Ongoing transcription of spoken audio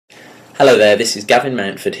Hello there, this is Gavin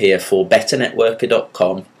Mountford here for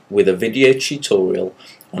betternetworker.com with a video tutorial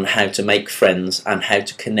on how to make friends and how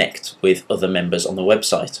to connect with other members on the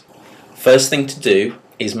website. First thing to do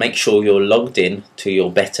is make sure you're logged in to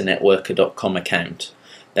your betternetworker.com account.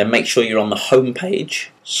 Then make sure you're on the home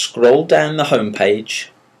page. Scroll down the home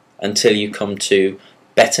page until you come to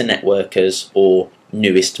Better Networkers or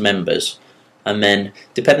Newest Members. And then,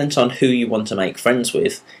 depending on who you want to make friends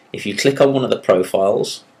with, if you click on one of the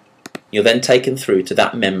profiles, you're then taken through to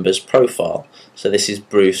that member's profile. So this is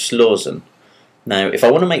Bruce Lawson. Now, if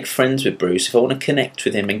I want to make friends with Bruce, if I want to connect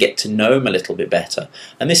with him and get to know him a little bit better,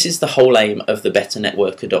 and this is the whole aim of the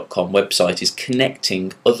betternetworker.com website, is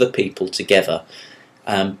connecting other people together,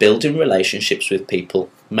 building relationships with people,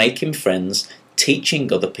 making friends,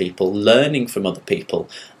 teaching other people, learning from other people,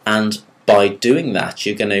 and by doing that,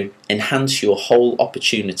 you're going to enhance your whole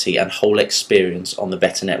opportunity and whole experience on the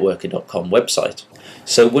betternetworker.com website.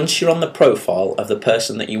 So once you're on the profile of the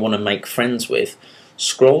person that you want to make friends with,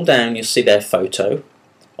 scroll down, you'll see their photo.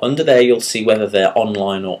 Under there you'll see whether they're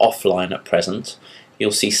online or offline at present.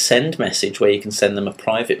 You'll see send message, where you can send them a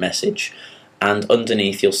private message, and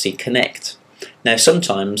underneath you'll see connect. Now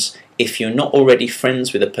sometimes if you're not already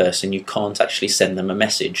friends with a person, you can't actually send them a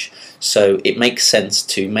message. So it makes sense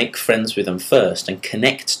to make friends with them first and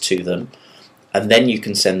connect to them, and then you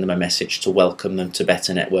can send them a message to welcome them to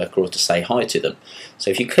Better Networker or to say hi to them. So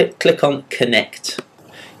if you click on connect,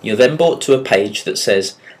 you're then brought to a page that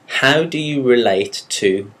says, how do you relate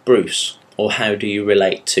to Bruce? Or how do you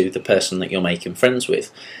relate to the person that you're making friends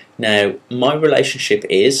with? Now, my relationship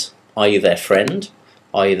is, are you their friend?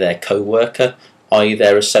 Are you their co-worker? Are you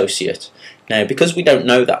their associate? Now, because we don't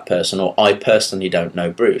know that person, or I personally don't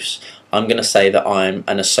know Bruce, I'm going to say that I'm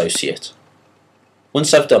an associate.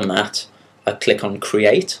 Once I've done that, I click on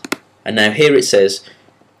create, and now here it says,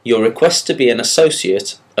 your request to be an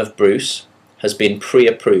associate of Bruce has been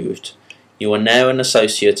pre-approved. You are now an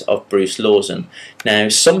associate of Bruce Lawson. Now,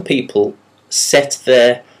 some people set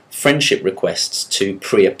their friendship requests to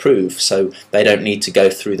pre-approve, so they don't need to go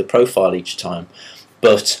through the profile each time.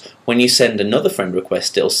 But when you send another friend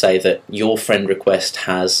request, it'll say that your friend request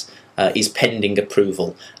is pending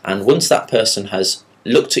approval. And once that person has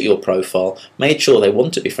looked at your profile, made sure they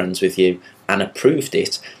want to be friends with you, and approved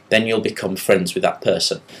it, then you'll become friends with that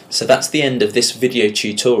person. So that's the end of this video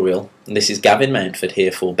tutorial. And this is Gavin Mountford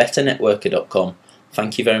here for betternetworker.com.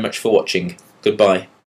 Thank you very much for watching. Goodbye.